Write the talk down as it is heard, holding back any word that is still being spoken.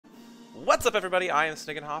What's up, everybody? I am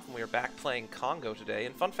Sniggenhoff, and we are back playing Congo today.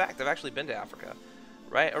 And fun fact, I've actually been to Africa.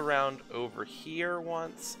 Right around over here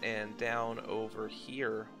once, and down over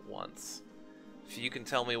here once. If you can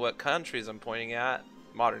tell me what countries I'm pointing at,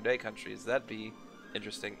 modern day countries, that'd be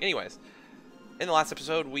interesting. Anyways, in the last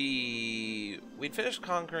episode, we'd finished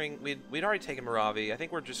conquering, we'd already taken Moravi. I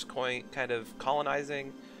think we're just kind of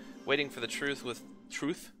colonizing, waiting for the truce with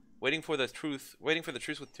Tumbuka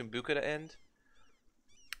to end.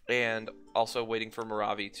 And also waiting for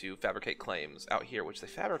Moravi to fabricate claims out here, which they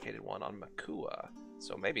fabricated one on Makua.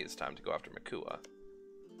 So maybe it's time to go after Makua.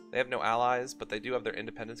 They have no allies, but they do have their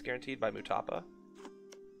independence guaranteed by Mutapa.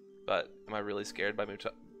 But am I really scared of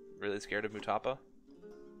Mutapa?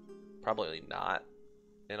 Probably not,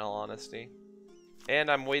 in all honesty.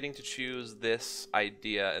 And I'm waiting to choose this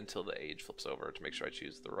idea until the age flips over to make sure I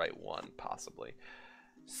choose the right one, possibly.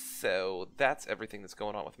 So that's everything that's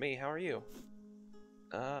going on with me. How are you?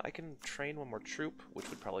 I can train one more troop, which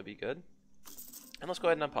would probably be good. And let's go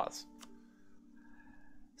ahead and unpause.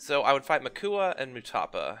 So I would fight Makua and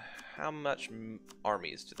Mutapa. How much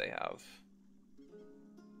armies do they have?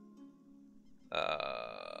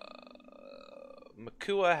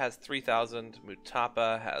 Makua has 3,000.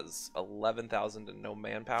 Mutapa has 11,000 and no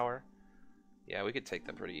manpower. Yeah, we could take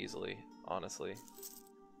them pretty easily, honestly.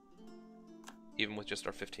 Even with just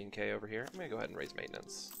our 15k over here. I'm going to go ahead and raise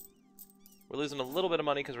maintenance. We're losing a little bit of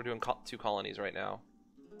money because we're doing two colonies right now.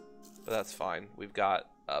 But that's fine. We've got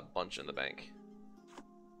a bunch in the bank.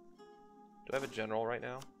 Do I have a general right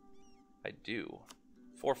now? I do.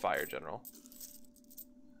 4 fire general.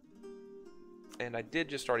 And I did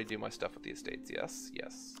just already do my stuff with the estates. Yes,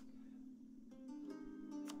 yes.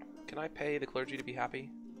 Can I pay the clergy to be happy?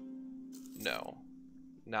 No.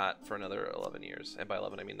 Not for another 11 years. And by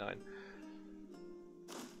 11 I mean 9.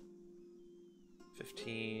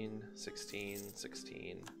 15, 16,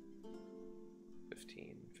 16,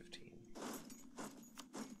 15, 15.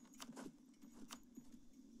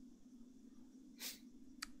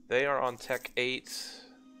 They are on Tech 8.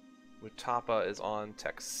 Mutapa is on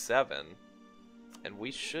Tech 7. And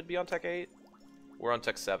we should be on Tech 8? We're on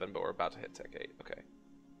Tech 7, but we're about to hit Tech 8. Okay.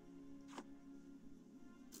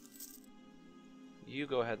 You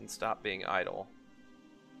go ahead and stop being idle.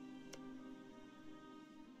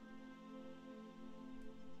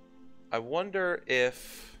 I wonder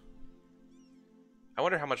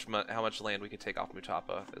how much land we could take off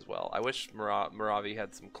Mutapa as well. I wish Moravi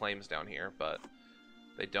had some claims down here, but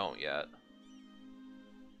they don't yet.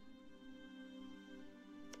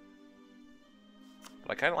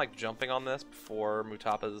 But I kind of like jumping on this before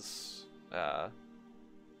Mutapa's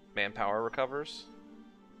manpower recovers.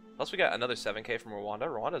 Plus we got another 7k from Rwanda.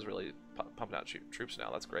 Rwanda's really pumping out troops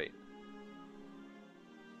now. That's great.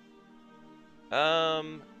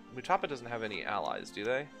 Mutapa doesn't have any allies, do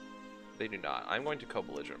they? They do not. I'm going to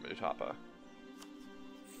co-belligerent Mutapa.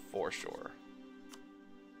 For sure.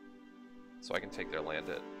 So I can take their land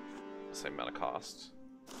at the same amount of cost.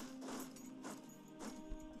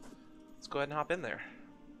 Let's go ahead and hop in there.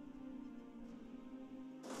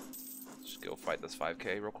 Just go fight this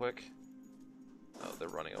 5k real quick. Oh, they're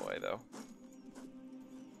running away though.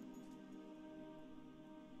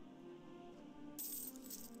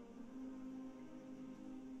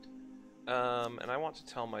 And I want to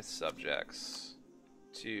tell my subjects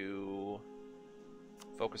to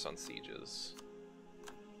focus on sieges.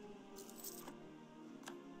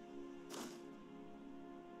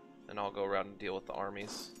 And I'll go around and deal with the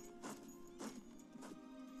armies.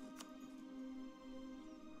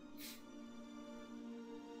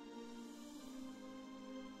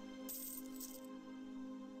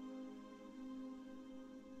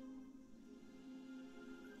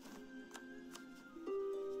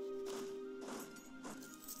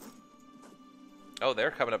 Oh,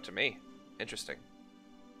 they're coming up to me. Interesting.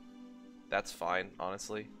 That's fine,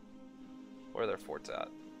 honestly. Where are their forts at?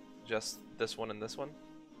 Just this one and this one?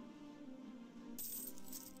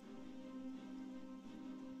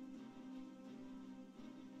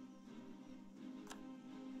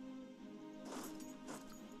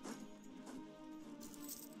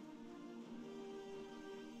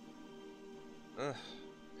 Ugh.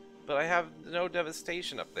 But I have no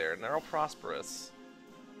devastation up there, and they're all prosperous.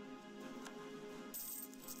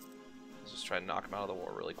 Try and knock him out of the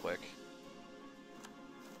war really quick.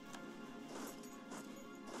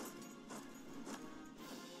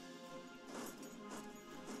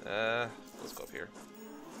 Let's go up here.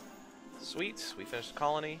 Sweet, we finished the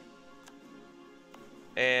colony.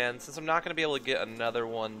 And since I'm not going to be able to get another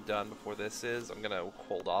one done before this is, I'm going to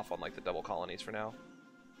hold off on like the double colonies for now.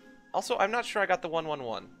 Also, I'm not sure I got the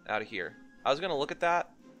 111 out of here. I was going to look at that,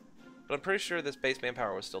 but I'm pretty sure this base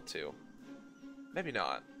manpower was still 2. Maybe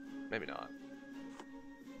not. Maybe not.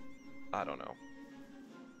 I don't know.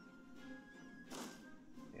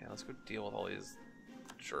 Yeah, let's go deal with all these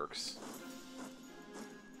jerks.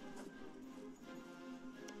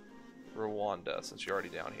 Rwanda, since you're already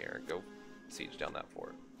down here, go siege down that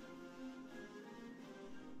fort.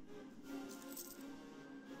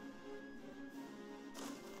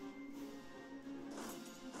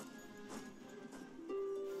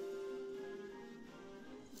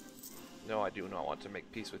 No, I do not want to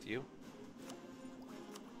make peace with you.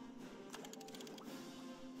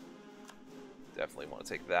 Definitely want to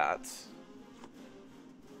take that.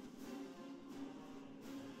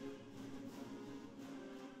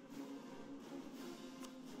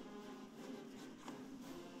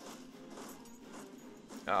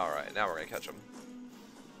 Alright, now we're gonna catch him.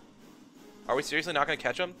 Are we seriously not gonna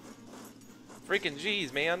catch him? Freaking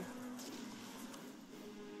jeez, man.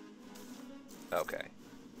 Okay.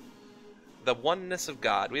 The oneness of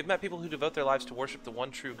God. We have met people who devote their lives to worship the one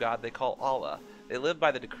true God they call Allah. They live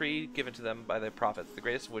by the decree given to them by their prophets, the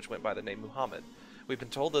greatest of which went by the name Muhammad. We've been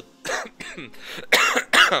told that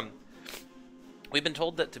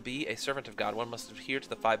to be a servant of God, one must adhere to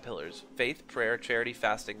the 5 pillars: faith, prayer, charity,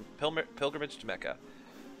 fasting, pilgrimage to Mecca,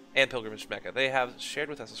 and pilgrimage to Mecca. They have shared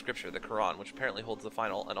with us a scripture, the Quran, which apparently holds the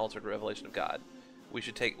final, unaltered revelation of God. We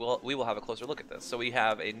should take. Well, we will have a closer look at this. So we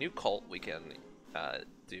have a new cult we can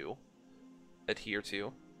adhere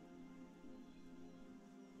to,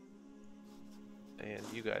 and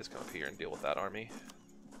you guys come up here and deal with that army.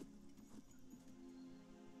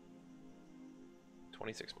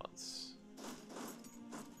 26 months.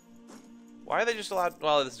 Why are they just allowed?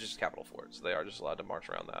 Well, this is just capital fort, so they are just allowed to march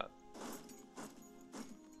around that.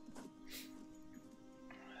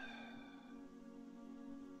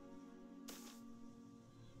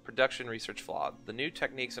 Production research flawed. The new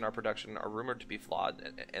techniques in our production are rumored to be flawed,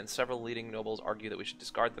 and several leading nobles argue that we should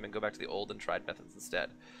discard them and go back to the old and tried methods instead.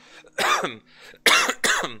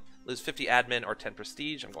 Lose 50 admin or 10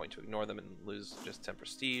 prestige. I'm going to ignore them and lose just 10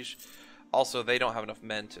 prestige. Also, they don't have enough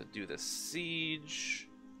men to do this siege.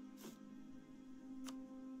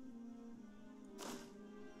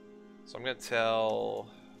 So I'm going to tell...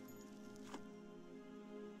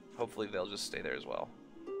 Hopefully they'll just stay there as well,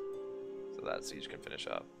 so that siege can finish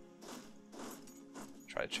up.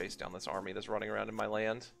 Try to chase down this army that's running around in my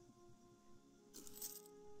land.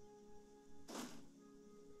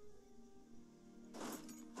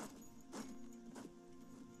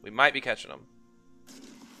 We might be catching them.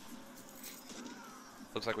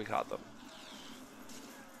 Looks like we caught them.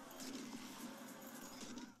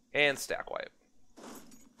 And stack wipe.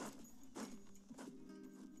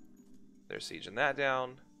 They're sieging that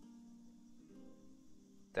down.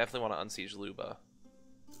 Definitely want to unsiege Luba.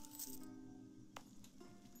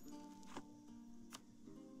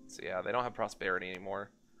 So yeah, they don't have prosperity anymore.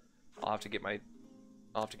 I'll have to get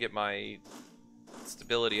my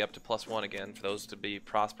stability up to +1 again for those to be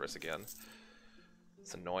prosperous again.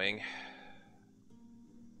 It's annoying.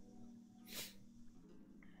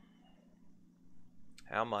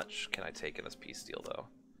 How much can I take in this peace deal though?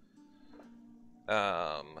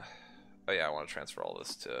 Oh yeah, I want to transfer all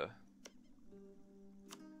this to...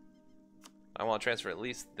 I want to transfer at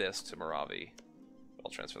least this to Moravi.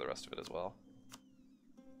 I'll transfer the rest of it as well.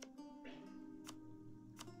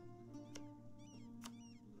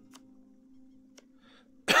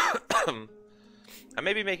 I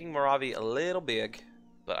may be making Moravi a little big,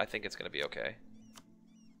 but I think it's going to be okay.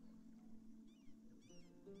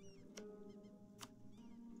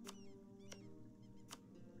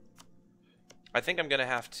 I think I'm going to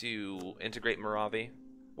have to integrate Moravi.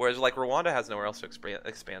 Whereas, like, Rwanda has nowhere else to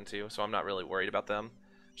expand to, so I'm not really worried about them.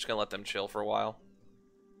 I'm just going to let them chill for a while.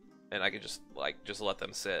 And I could just let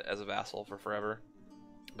them sit as a vassal for forever.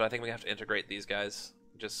 But I think we have to integrate these guys,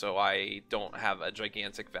 just so I don't have a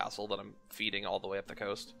gigantic vassal that I'm feeding all the way up the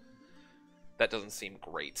coast. That doesn't seem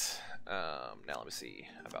great. Now let me see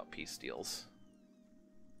about peace deals.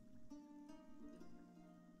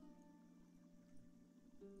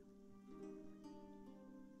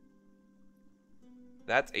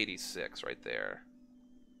 That's 86 right there.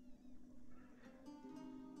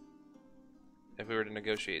 If we were to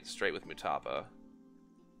negotiate straight with Mutapa.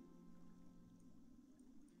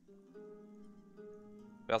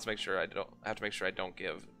 We also have to make sure I don't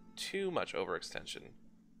give too much overextension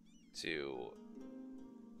to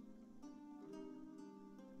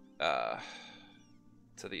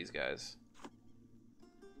these guys.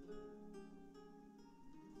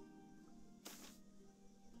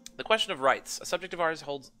 The question of rights. A subject of ours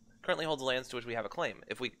currently holds lands to which we have a claim.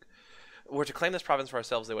 If we were to claim this province for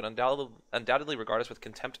ourselves, they would undoubtedly regard us with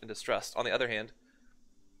contempt and distrust. On the other hand,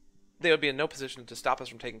 they would be in no position to stop us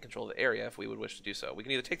from taking control of the area if we would wish to do so. We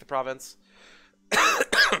can either take the province,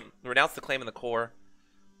 renounce the claim in the core,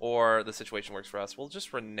 or the situation works for us. We'll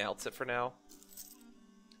just renounce it for now.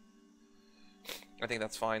 I think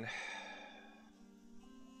that's fine.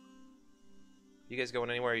 You guys going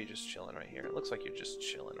anywhere, or are you just chilling right here? It looks like you're just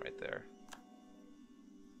chilling right there.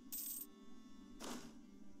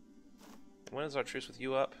 When is our truce with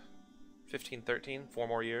you up? 1513? 4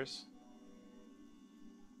 more years?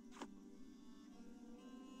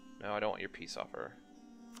 No, I don't want your peace offer.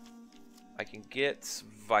 I can get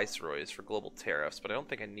viceroys for global tariffs, but I don't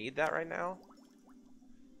think I need that right now.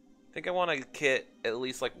 I think I want to get at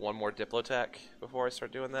least like 1 more Diplotech before I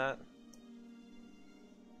start doing that.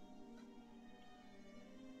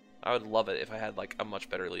 I would love it if I had like a much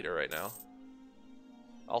better leader right now.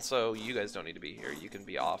 Also, you guys don't need to be here. You can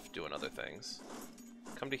be off doing other things.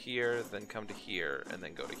 Come to here, then come to here, and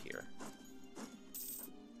then go to here.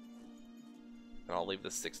 And I'll leave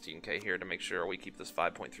this 16k here to make sure we keep this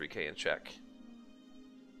 5.3k in check.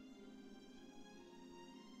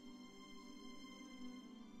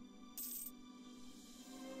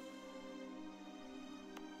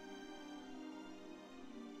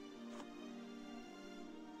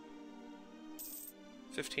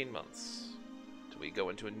 "15 months till we go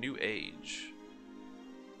into a new age."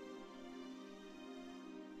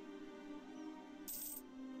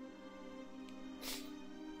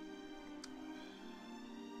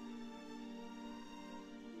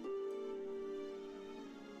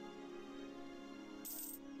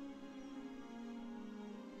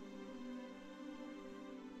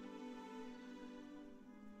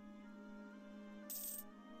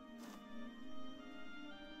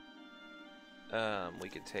 We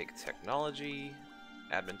could take technology.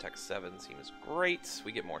 Admin Tech 7 seems great.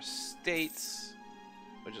 We get more states,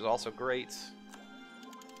 which is also great.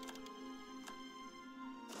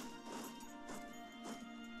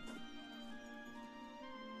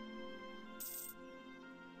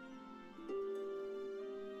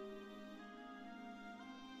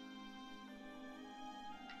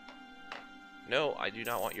 No, I do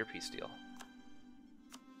not want your peace deal.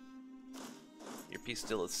 Your peace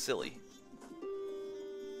deal is silly.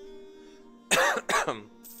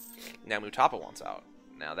 Now Mutapa wants out.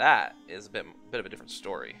 Now that is a bit of a different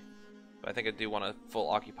story. But I think I do want to full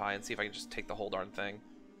occupy and see if I can just take the whole darn thing.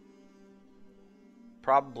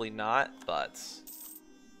 Probably not, but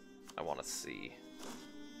I want to see.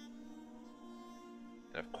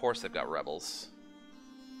 And of course they've got rebels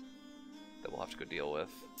that we'll have to go deal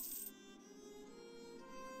with.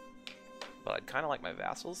 But I'd kind of like my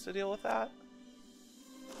vassals to deal with that.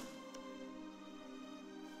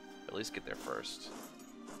 At least get there first.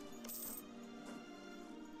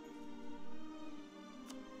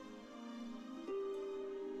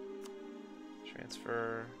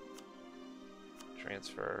 Transfer.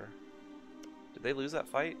 Transfer. Did they lose that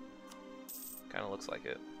fight? Kind of looks like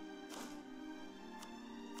it.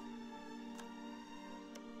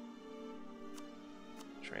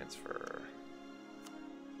 Transfer.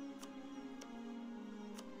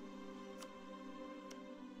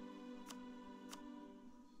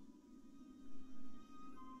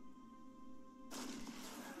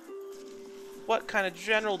 What kind of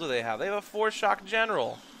general do they have? They have a 4-shock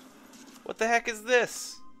general. What the heck is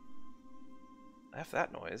this? F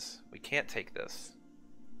that noise. We can't take this.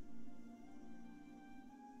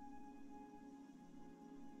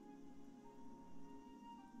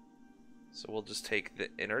 So we'll just take the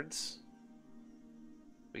innards.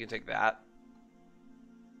 We can take that.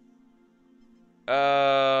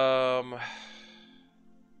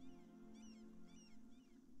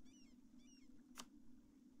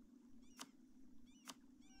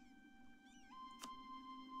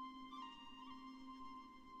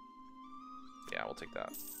 Yeah, we'll take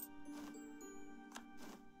that.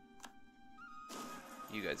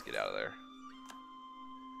 You guys get out of there.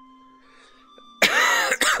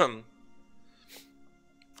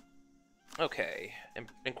 Okay.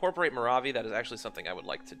 Incorporate Moravi. That is actually something I would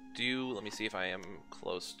like to do. Let me see if I am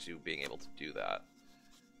close to being able to do that.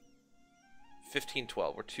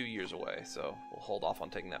 1512. We're 2 years away, so we'll hold off on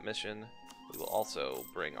taking that mission. We will also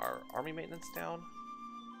bring our army maintenance down.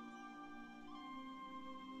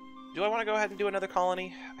 Do I want to go ahead and do another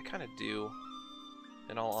colony? I kind of do,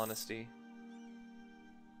 in all honesty.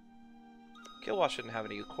 Kilwa shouldn't have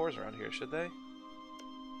any cores around here, should they?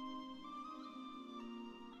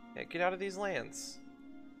 Yeah, get out of these lands.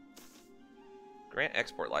 Grant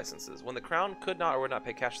export licenses. When the crown could not or would not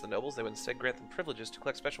pay cash to the nobles, they would instead grant them privileges to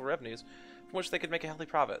collect special revenues from which they could make a healthy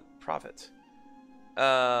profit.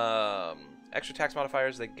 Extra tax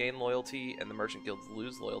modifiers, they gain loyalty, and the merchant guilds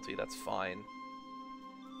lose loyalty. That's fine.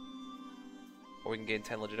 Or we can gain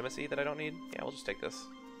 10 legitimacy that I don't need. Yeah, we'll just take this.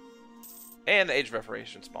 And the Age of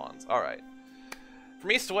Reformation spawns. Alright.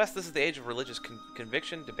 From east to west, this is the age of religious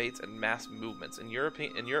conviction, debates, and mass movements. In Europe,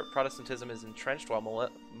 Protestantism is entrenched while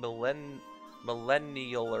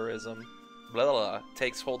millennialism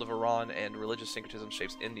takes hold of Iran, and religious syncretism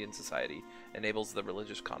shapes Indian society, enables the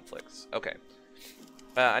religious conflicts. Okay.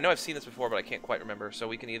 I know I've seen this before, but I can't quite remember. So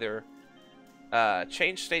we can either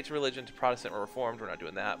change state to religion to Protestant or Reformed. We're not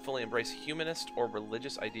doing that. Fully embrace humanist or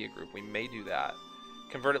religious idea group. We may do that.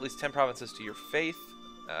 Convert at least 10 provinces to your faith.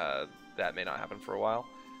 That may not happen for a while.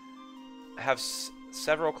 Have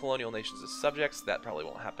several colonial nations as subjects. That probably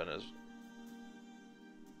won't happen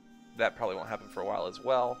for a while as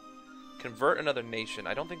well. Convert another nation.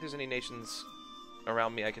 I don't think there's any nations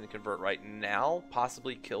around me I can convert right now.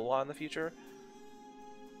 Possibly Kilwa in the future.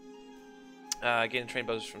 Gain trained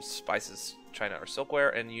bows from spices, China, or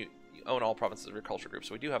silkware, and you own all provinces of your culture group.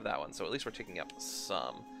 So we do have that one. So at least we're taking up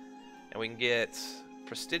some. And we can get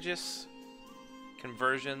prestigious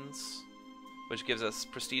conversions, which gives us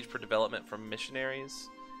prestige per development from missionaries.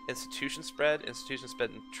 Institution spread in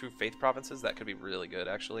true faith provinces. That could be really good,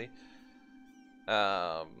 actually.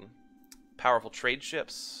 Powerful trade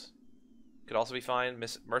ships could also be fine.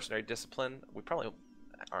 Mercenary discipline. We probably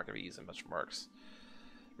aren't going to be using much mercs.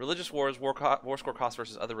 Religious wars, war score cost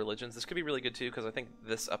versus other religions. This could be really good too, because I think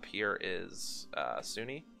this up here is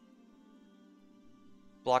Sunni.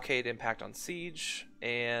 Blockade impact on siege,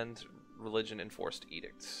 and religion enforced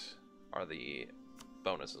edict are the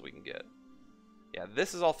bonuses we can get. Yeah,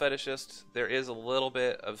 this is all fetishist. There is a little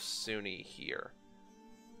bit of Sunni here.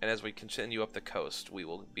 And as we continue up the coast, we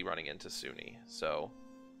will be running into Sunni. So,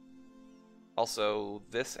 also,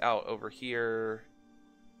 this out over here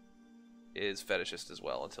is fetishist as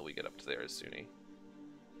well until we get up to there as Sunni.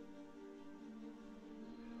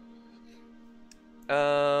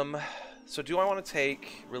 So do I want to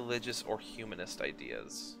take religious or humanist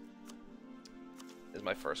ideas? Is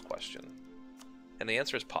my first question. And the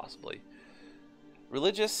answer is possibly.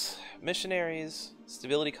 Religious, missionaries,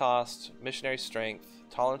 stability cost, missionary strength,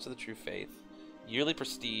 tolerance of the true faith, yearly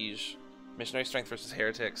prestige, missionary strength versus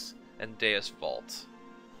heretics, and Deus Vault.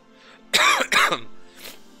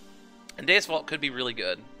 And Deus Vault could be really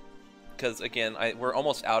good. Because, again, we're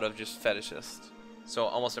almost out of just fetishist. So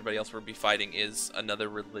almost everybody else we'll be fighting is another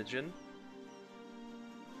religion.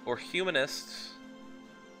 Or humanist,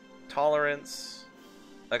 tolerance,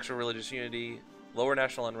 extra religious unity, lower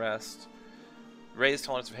national unrest, raised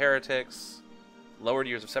tolerance of heretics, lowered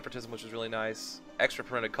years of separatism, which is really nice, extra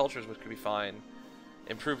permitted cultures, which could be fine,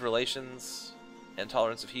 improved relations, and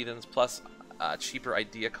tolerance of heathens, plus cheaper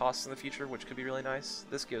idea costs in the future, which could be really nice.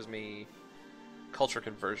 This gives me culture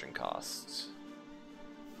conversion costs.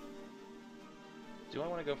 Do I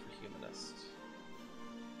want to go for humanist?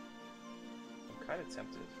 I'm kind of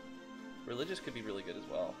tempted. Religious could be really good as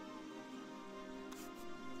well.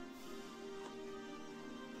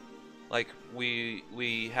 Like,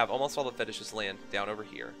 we have almost all the fetishist land down over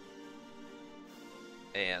here.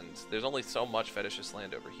 And there's only so much fetishist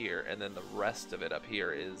land over here, and then the rest of it up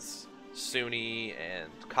here is Sunni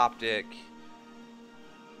and Coptic.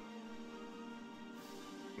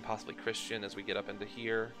 And possibly Christian as we get up into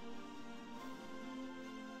here.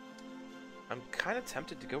 I'm kind of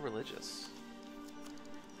tempted to go religious.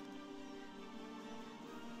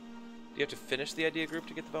 Do you have to finish the idea group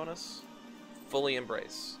to get the bonus? Fully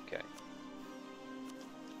embrace. Okay.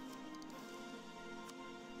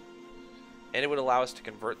 And it would allow us to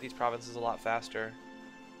convert these provinces a lot faster.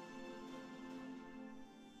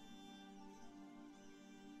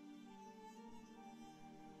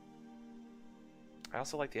 I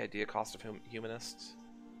also like the idea cost of humanists.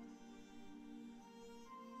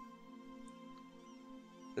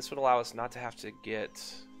 This would allow us not to have to get...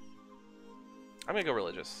 I'm going to go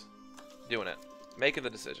religious. Doing it. Making the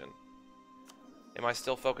decision. Am I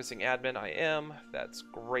still focusing admin? I am. That's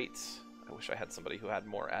great. I wish I had somebody who had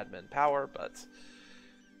more admin power, but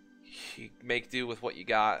you make do with what you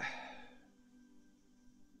got.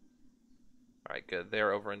 Alright, good.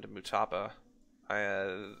 They're over into Mutapa.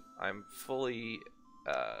 I'm fully...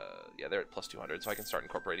 yeah, they're at plus 200, so I can start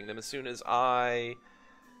incorporating them as soon as I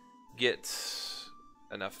get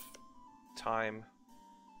enough time.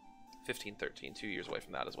 15-13, 2 years away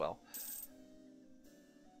from that as well.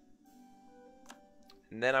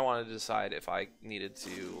 And then I wanted to decide if I needed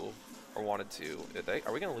to, or wanted to...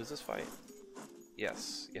 Are we going to lose this fight?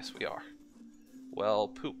 Yes. Yes, we are. Well,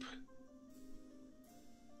 poop.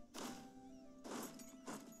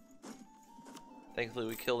 Thankfully,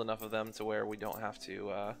 we killed enough of them to where we don't have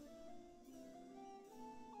to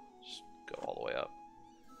just go all the way up.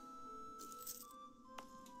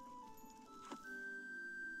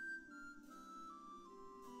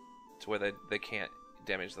 to where they can't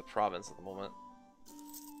damage the province at the moment.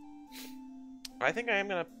 I think I am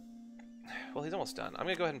gonna... Well, he's almost done. I'm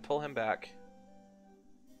gonna go ahead and pull him back.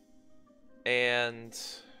 And...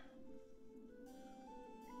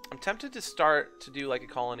 I'm tempted to start to do like a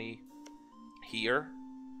colony here,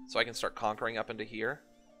 so I can start conquering up into here.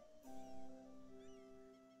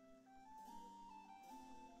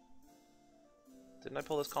 Didn't I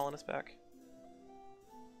pull this colonist back?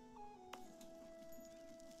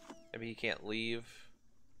 Maybe he can't leave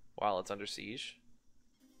while it's under siege.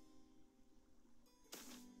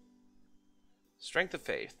 Strength of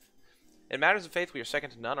faith. In matters of faith, we are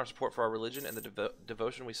second to none. Our support for our religion and the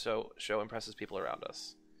devotion we show impresses people around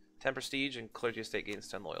us. 10 prestige and clergy estate gains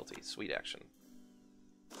 10 loyalty. Sweet action.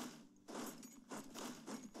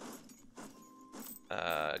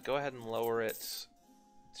 Go ahead and lower it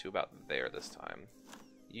to about there this time.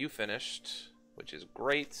 You finished, which is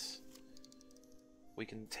great. We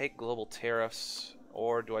can take global tariffs,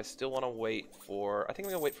 or do I still want to wait for... I think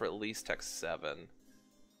I'm going to wait for at least Tech 7.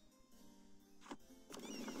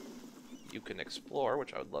 You can explore,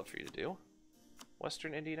 which I would love for you to do.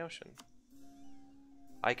 Western Indian Ocean.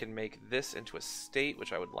 I can make this into a state,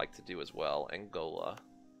 which I would like to do as well. Angola.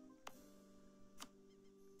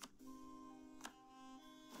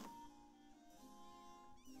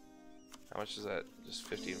 How much is that? Just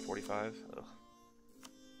 50 and 45? Ugh.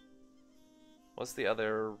 What's the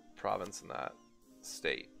other province in that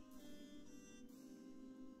state?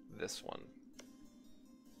 This one.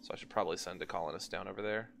 So I should probably send a colonist down over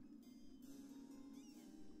there.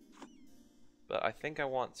 But I think I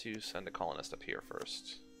want to send a colonist up here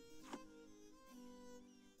first.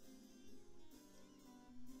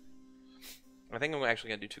 I think I'm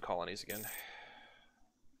actually going to do 2 colonies again.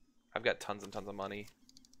 I've got tons and tons of money.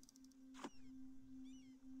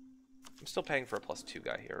 I'm still paying for a +2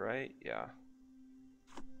 guy here, right? Yeah.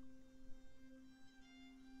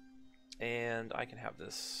 And I can have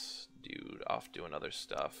this dude off doing other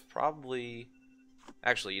stuff. Probably...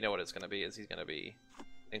 Actually, you know what it's going to be, is he's going to be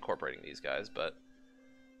incorporating these guys, but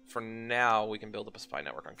for now, we can build up a spy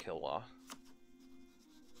network on Kilwa.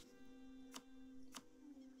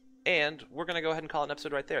 And we're going to go ahead and call it an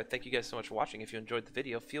episode right there. Thank you guys so much for watching. If you enjoyed the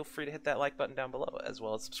video, feel free to hit that like button down below, as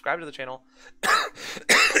well as subscribe to the channel.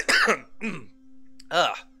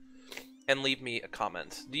 And leave me a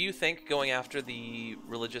comment. Do you think going after the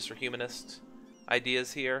religious or humanist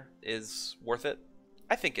ideas here is worth it?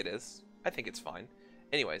 I think it is. I think it's fine.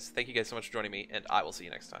 Anyways, thank you guys so much for joining me, and I will see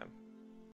you next time.